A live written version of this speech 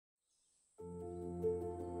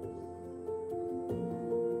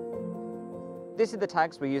This is the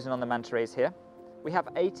tags we're using on the manta rays here. We have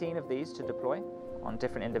 18 of these to deploy on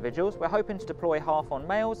different individuals. We're hoping to deploy half on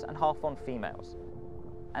males and half on females.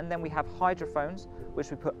 And then we have hydrophones, which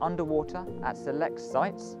we put underwater at select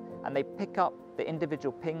sites, and they pick up the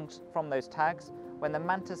individual pings from those tags when the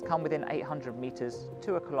mantas come within 800 meters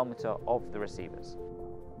to a kilometer of the receivers.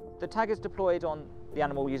 The tag is deployed on the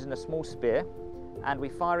animal using a small spear, and we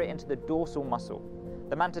fire it into the dorsal muscle.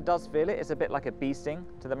 The manta does feel it. It's a bit like a bee sting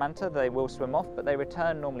to the manta. They will swim off, but they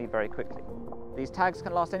return normally very quickly. These tags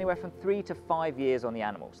can last anywhere from 3 to 5 years on the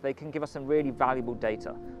animals. They can give us some really valuable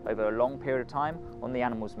data over a long period of time on the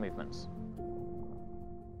animal's movements.